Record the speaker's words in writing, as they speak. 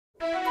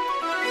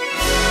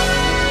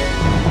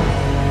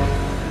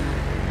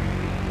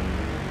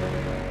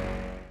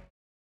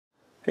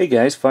Hey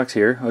guys, Fox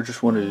here. I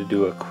just wanted to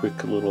do a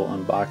quick little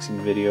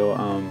unboxing video.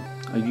 I'm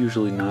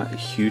usually not a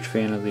huge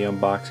fan of the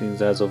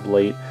unboxings as of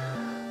late,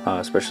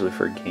 especially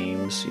for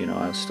games. You know,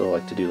 I still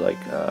like to do like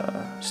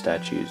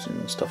statues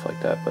and stuff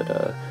like that,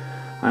 but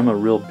I'm a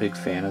real big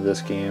fan of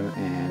this game,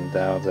 and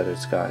now that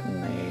it's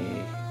gotten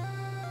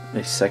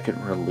a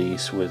second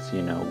release with,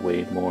 you know,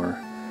 way more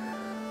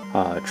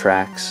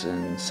tracks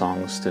and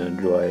songs to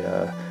enjoy,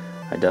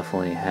 I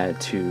definitely had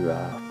to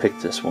pick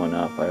this one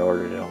up. I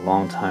ordered it a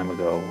long time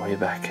ago, way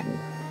back in,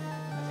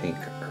 I think,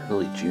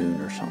 early June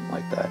or something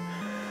like that.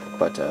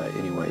 But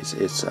anyways,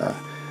 it's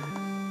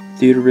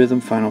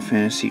Theatrhythm Final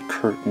Fantasy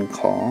Curtain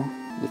Call,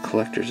 the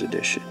Collector's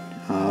Edition.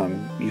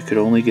 You could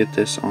only get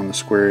this on the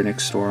Square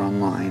Enix store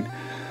online,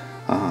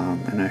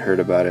 and I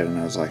heard about it and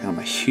I was like, I'm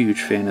a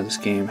huge fan of this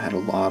game, had a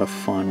lot of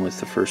fun with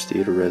the first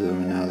Theatrhythm,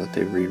 and now that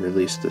they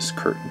re-released this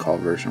Curtain Call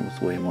version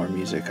with way more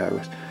music, I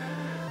was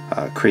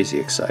crazy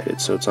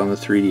excited. So it's on the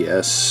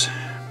 3DS.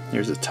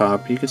 Here's the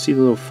top. You can see the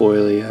little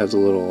foily. It has a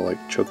little like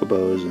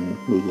chocobos and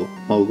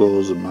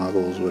moguls and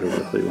moguls, whatever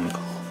the hell you want to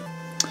call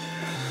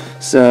them.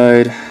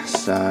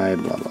 Side,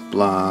 blah blah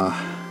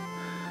blah.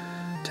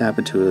 Tap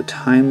into a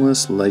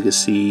timeless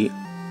legacy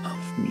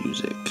of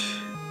music.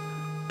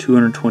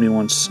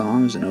 221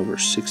 songs and over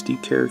 60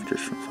 characters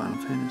from Final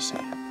Fantasy.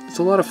 It's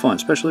a lot of fun,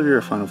 especially if you're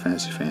a Final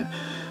Fantasy fan.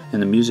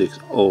 And the music's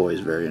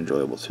always very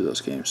enjoyable through those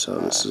games, so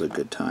this is a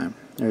good time.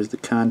 There's the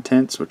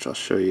contents, which I'll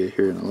show you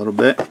here in a little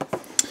bit.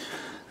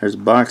 There's a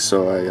box,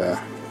 so I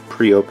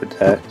pre-opened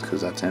that because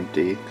that's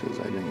empty, because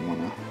I didn't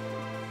want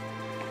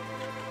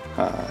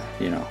to,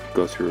 you know,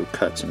 go through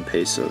cuts and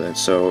pastes of that.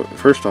 So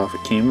first off,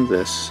 it came with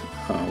this,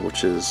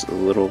 which is a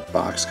little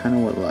box, kind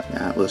of what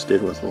Atlas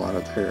did with a lot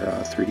of their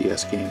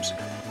 3DS games.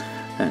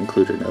 That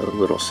included a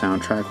little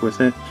soundtrack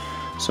with it.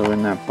 So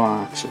in that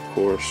box, of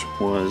course,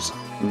 was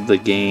the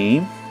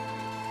game,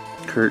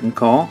 Curtain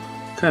Call.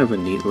 Kind of a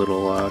neat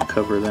little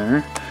cover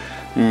there.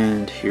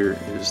 And here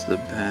is the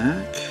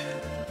back.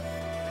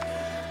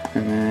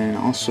 And then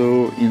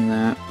also in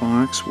that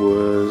box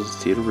was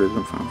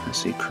Theatrhythm Final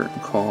Fantasy Curtain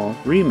Call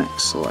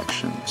Remix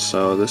Selection.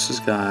 So this has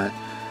got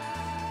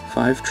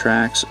 5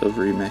 tracks of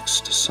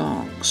remixed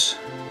songs.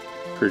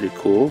 Pretty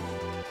cool.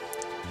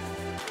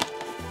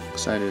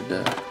 Excited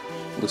to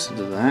listen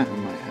to that. I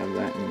might have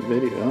that in the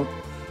video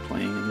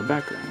playing in the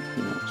background.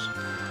 Who knows?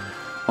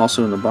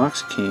 Also in the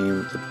box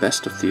came the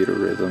Best of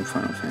Theatrhythm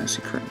Final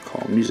Fantasy Curtain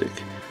Call music.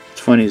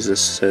 What's funny is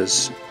this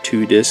says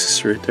 2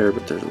 discs right there,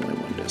 but there's only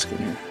 1 disc in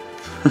here.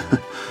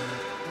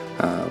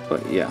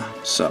 But yeah,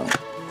 so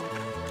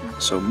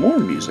more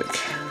music.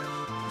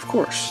 Of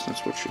course,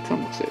 that's what should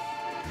come with it.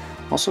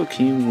 Also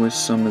came with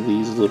some of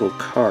these little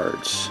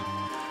cards.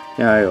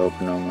 Yeah, I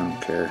opened them, I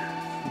don't care.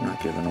 I'm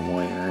not giving them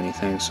away or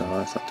anything, so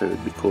I thought they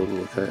would be cool to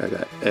look at. I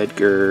got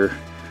Edgar,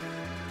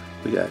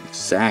 we got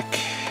Zack,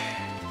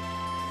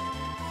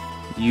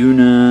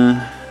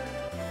 Yuna,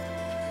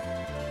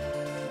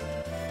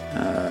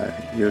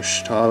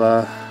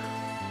 Yoshtala,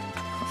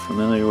 I'm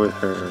familiar with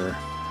her,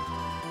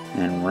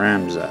 and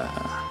Ramza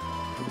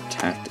from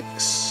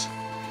Tactics.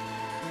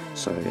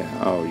 So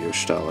yeah, oh,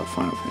 Yoshtala,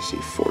 Final Fantasy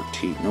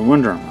 14. No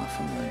wonder I'm not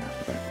familiar.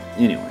 But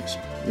anyways,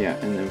 yeah,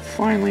 and then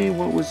finally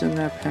what was in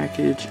that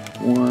package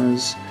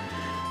was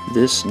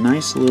this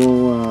nice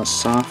little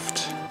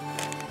soft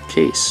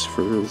case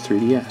for the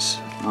 3DS.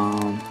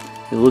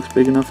 It looks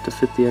big enough to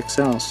fit the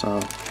XL,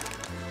 so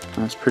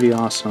that's pretty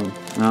awesome.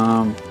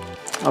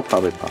 I'll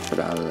probably pop it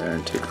out of there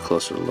and take a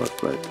closer look,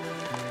 but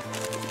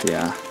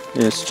yeah,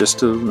 it's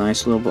just a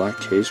nice little black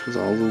case with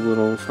all the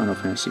little Final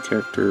Fantasy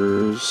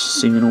characters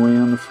singing away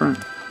on the front.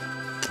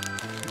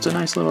 It's a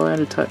nice little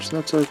added touch.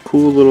 That's a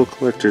cool little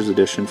collector's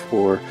edition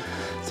for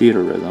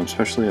Theatrhythm,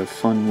 especially a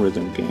fun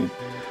rhythm game.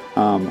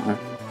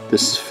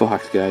 This is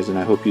Fox, guys, and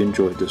I hope you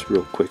enjoyed this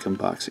real quick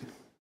unboxing.